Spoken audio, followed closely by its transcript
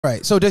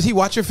Right. So does he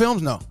watch your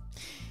films? No.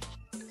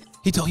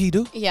 He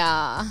do?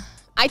 Yeah.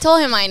 I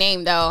told him my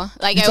name though.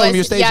 Like you told him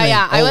your stage name?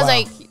 Yeah. Oh, I was wow.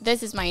 like,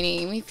 this is my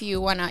name if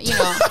you wanna, you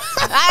know.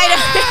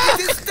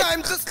 It's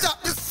time to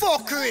stop this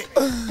fuckery.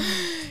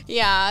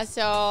 Yeah,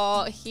 so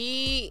I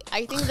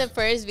think the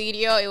first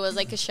video, it was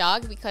like a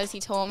shock because he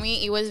told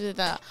me it was with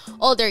an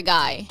older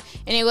guy.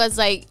 And it was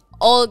like,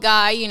 old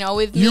guy, you know,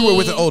 with me. You were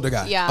with an older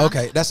guy? Yeah.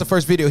 Okay, that's the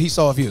first video he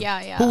saw of you.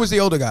 Yeah, yeah. Who was the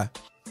older guy?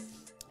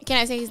 Can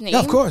I say his name?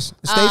 Yeah, of course.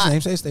 Stage name,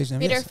 say his stage name.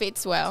 Peter yes.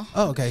 Fitzwell.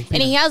 Oh, okay. Peter.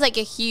 And he has like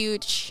a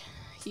huge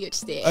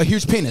dick. A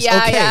huge penis. Yeah,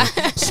 okay. yeah.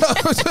 So,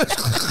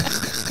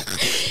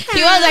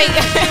 he was like...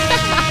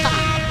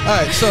 all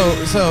right,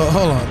 so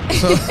hold on.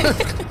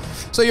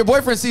 So your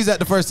boyfriend sees that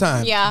the first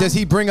time. Yeah. Does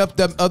he bring up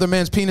the other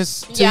man's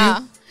penis to Yeah.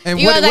 you? And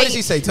He what was like, does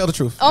he say? Tell the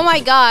truth. Oh my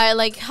God,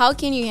 like how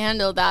can you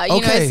handle that?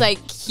 You know, Okay. it's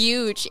like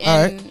huge. All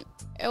And right.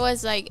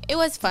 it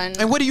was fun.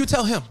 And what do you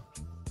tell him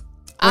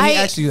when he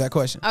asks you that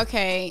question?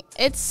 Okay,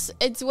 it's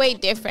way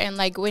different.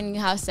 Like when you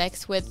have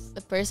sex with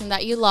the person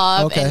that you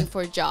love, Okay. and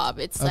for job,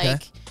 it's Okay.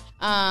 like,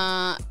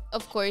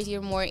 of course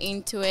you're more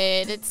into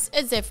it. It's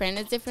different.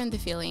 It's different, the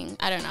feeling.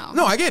 I don't know.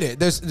 No, I get it.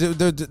 There's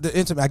the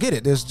intimate. I get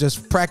it. There's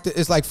just practice.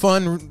 It's like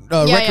fun,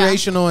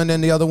 recreational, and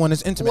then the other one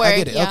is intimate. I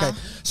get it. Yeah. Okay.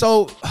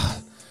 So,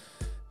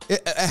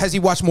 has he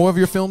watched more of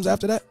your films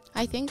after that?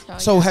 I think so.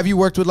 So, have you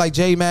worked with like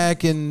J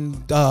Mac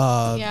and?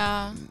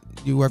 Yeah.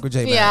 You work with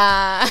J Mac.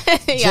 Yeah.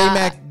 J Yeah.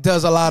 Mac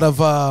does a lot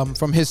of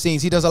from his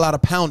scenes. He does a lot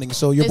of pounding.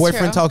 So your It's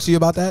boyfriend true. talks to you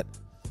about that?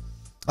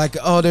 Like,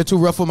 oh, they're too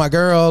rough with my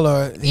girl,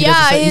 or he Yeah,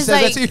 doesn't say, he he's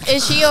says like, that to you?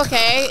 is she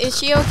okay? Is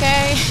she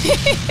okay?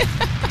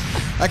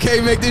 I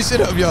can't make this shit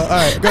up, y'all. All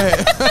right, go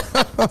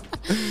ahead.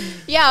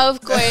 Yeah,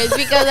 of course,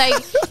 because like,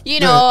 you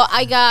know,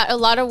 I got a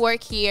lot of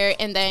work here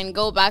and then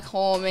go back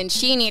home and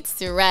she needs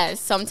to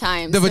rest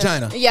sometimes. The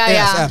vagina. Yeah,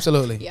 yes, yeah.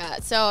 absolutely. Yeah,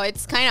 so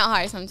it's kind of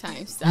hard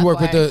sometimes. You work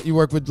That's with why. you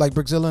work with like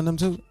Brickzilla and them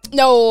too?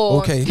 No.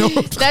 Okay. No.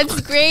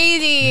 That's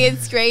crazy.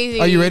 It's crazy.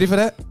 Are you ready for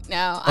that?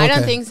 No, I don't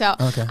Okay. think so.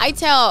 Okay. I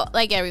tell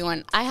like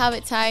everyone, I have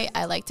it tight.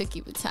 I like to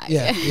keep it tight.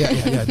 Yeah.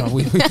 No,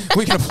 we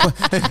can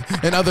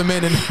and other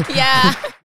men and Yeah.